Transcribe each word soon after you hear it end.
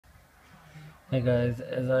Hey guys,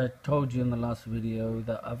 as I told you in the last video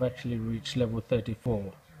that I've actually reached level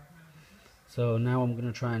 34. So now I'm going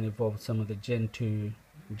to try and evolve some of the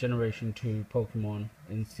Generation 2 Pokemon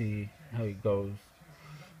and see how it goes.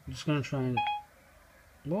 I'm just going to try and...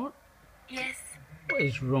 What? Yes. What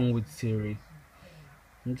is wrong with Siri?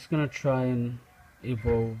 I'm just going to try and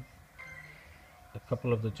evolve a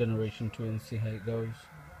couple of the Generation 2 and see how it goes.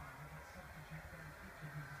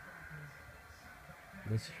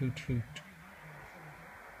 Let's hoot hoot.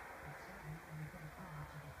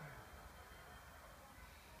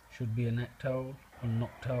 Should be a Noctowl or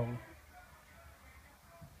Noctowl.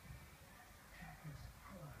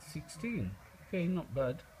 16. Okay, not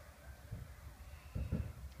bad.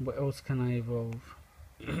 What else can I evolve?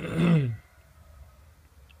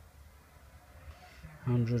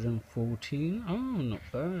 114. Oh, not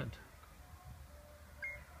bad.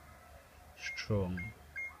 Strong.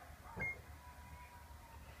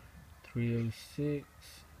 306.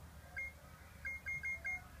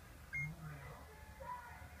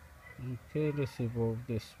 Okay, let's evolve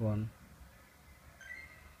this one.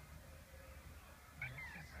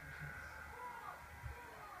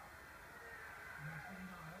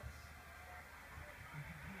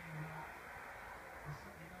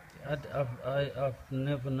 I've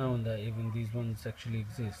never known that even these ones actually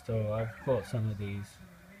exist. Oh, I've got some of these.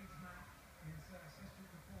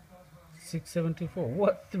 674.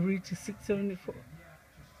 What? 3 to 674?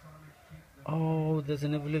 Oh, there's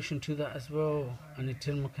an evolution to that as well. And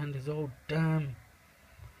Eternal Candies. Oh, damn.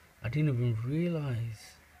 I didn't even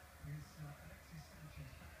realize.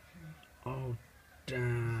 Oh,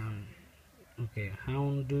 damn. Okay,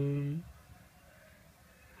 Houndoom.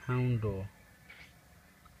 Houndor.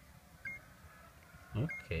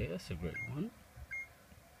 Okay, that's a great one.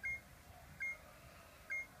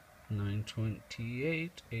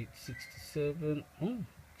 928, 867. Oh,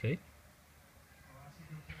 okay.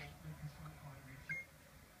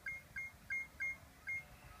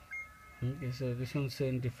 Okay, so this one's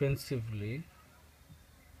saying defensively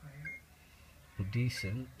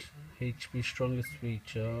decent. HP strongest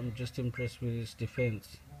feature. I'm just impressed with its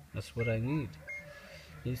defense. That's what I need.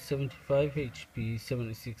 It's 75 HP,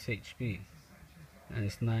 76 HP, and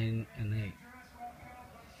it's 9 and 8.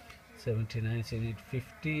 79, so I need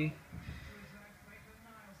 50.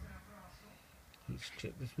 Let's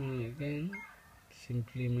check this one again.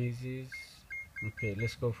 Simply Mazes. Okay,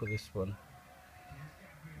 let's go for this one.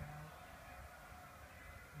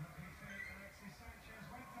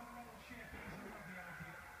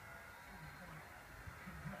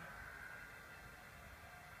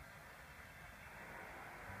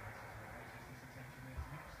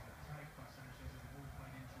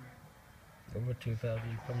 Over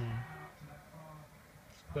 2,000, come on.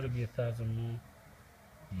 It's got to be 1,000 more.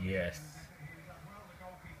 Yes.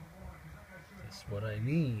 That's what I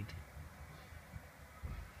need.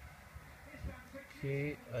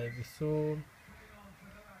 Okay, Ivysaur.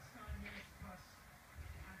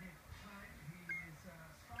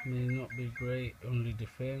 May not be great, only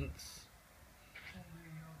defense.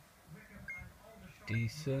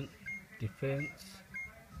 Decent defense.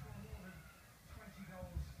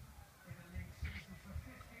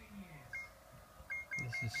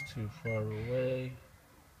 This is too far away.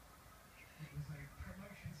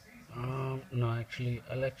 No, actually,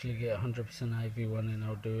 I'll actually get 100% IV1 and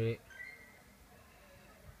I'll do it.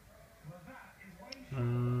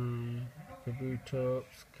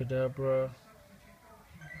 Kabutops, Kadabra.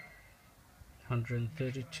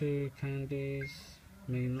 132 candies.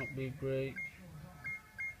 May not be great.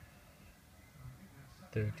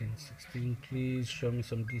 13, 16, please show me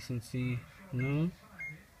some decency. No?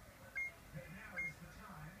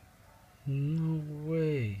 No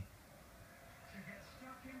way.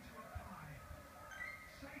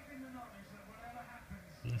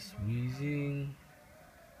 That's wheezing.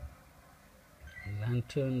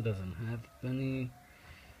 Lantern doesn't have any.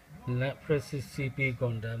 Lapras's CP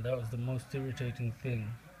gone down. That was the most irritating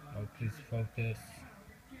thing. Oh, please focus.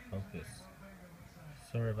 Focus.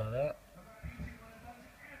 Sorry about that.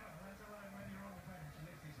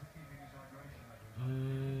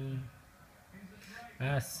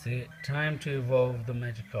 That's it. Time to evolve the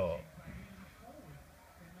Magikarp.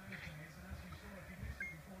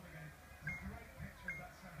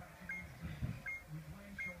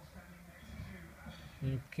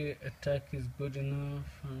 Okay, attack is good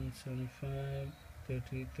enough. 175,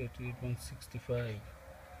 30, 38, 165.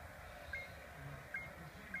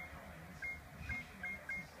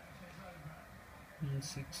 And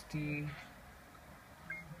 60.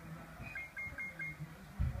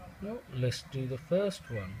 No, let's do the first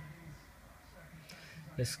one.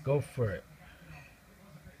 Let's go for it.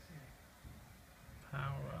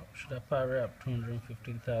 Should I power it up?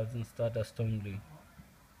 215,000 Stardust only.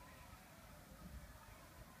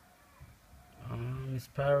 Is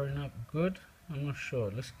powering up good? I'm not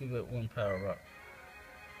sure. Let's give it one power up.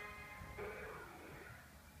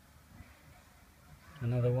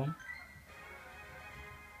 Another one.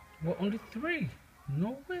 What, only 3?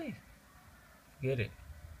 No way. Forget it.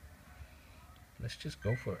 Let's just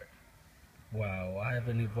go for it. Wow, I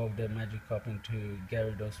haven't evolved that Magikarp into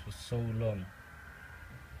Gyarados for so long.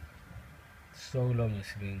 So long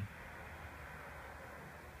it's been.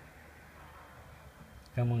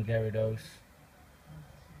 Come on, Gyarados.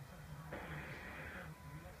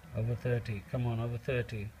 Over 30. Come on, over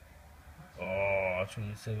 30. Oh,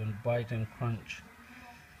 27. Bite and crunch.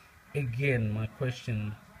 Again, my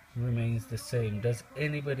question remains the same. Does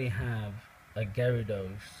anybody have a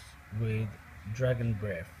Gyarados with Dragon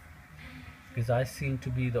Breath? Because I seem to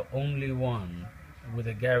be the only one with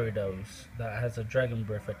a Gyarados that has a Dragon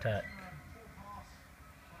Breath attack.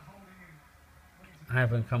 I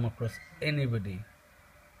haven't come across anybody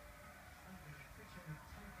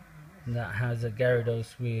that has a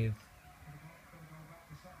Gyarados with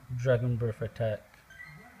Dragon Breath attack.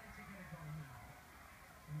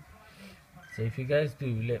 So if you guys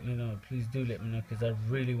do, let me know. Please do let me know, because I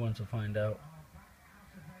really want to find out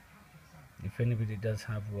if anybody does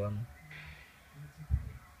have one.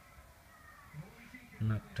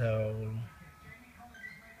 Noctowl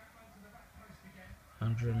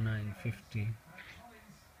 109.50.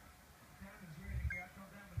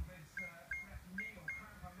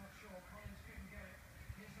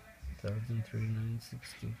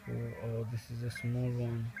 1,3964. Oh, this is a small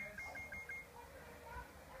one.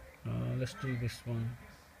 Let's do this one.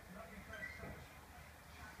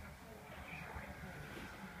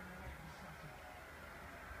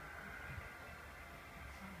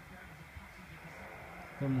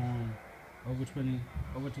 Come on. Over 20.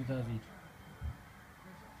 Over 2,000.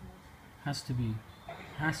 Has to be.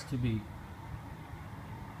 Has to be.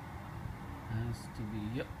 Has to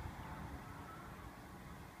be. Yep.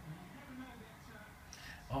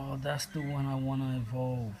 Oh, that's the one I want to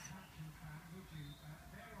evolve.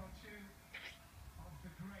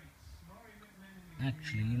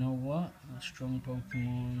 Actually, you know what? A strong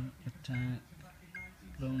Pokemon attack.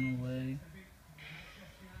 Blown away.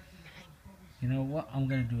 You know what? I'm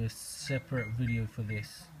going to do a separate video for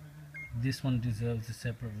this. This one deserves a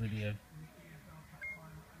separate video.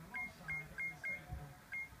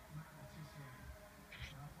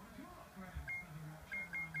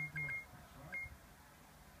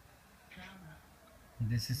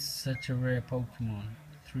 This is such a rare Pokemon.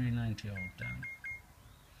 390. Oh damn.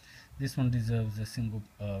 This one deserves a single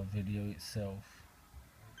video itself.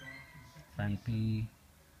 Fanpy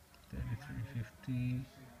 3350.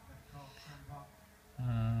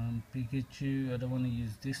 Pikachu, I don't want to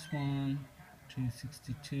use this one.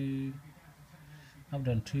 262. I've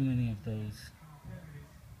done too many of those.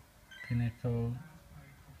 Pinnacle.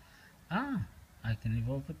 Ah, I can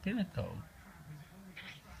evolve a Pinnacle.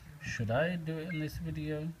 Should I do it in this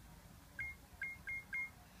video,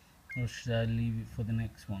 or should I leave it for the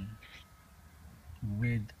next one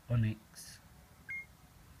with Onyx?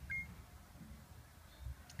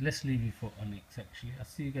 Let's leave it for Onyx actually. I'll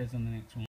see you guys on the next one.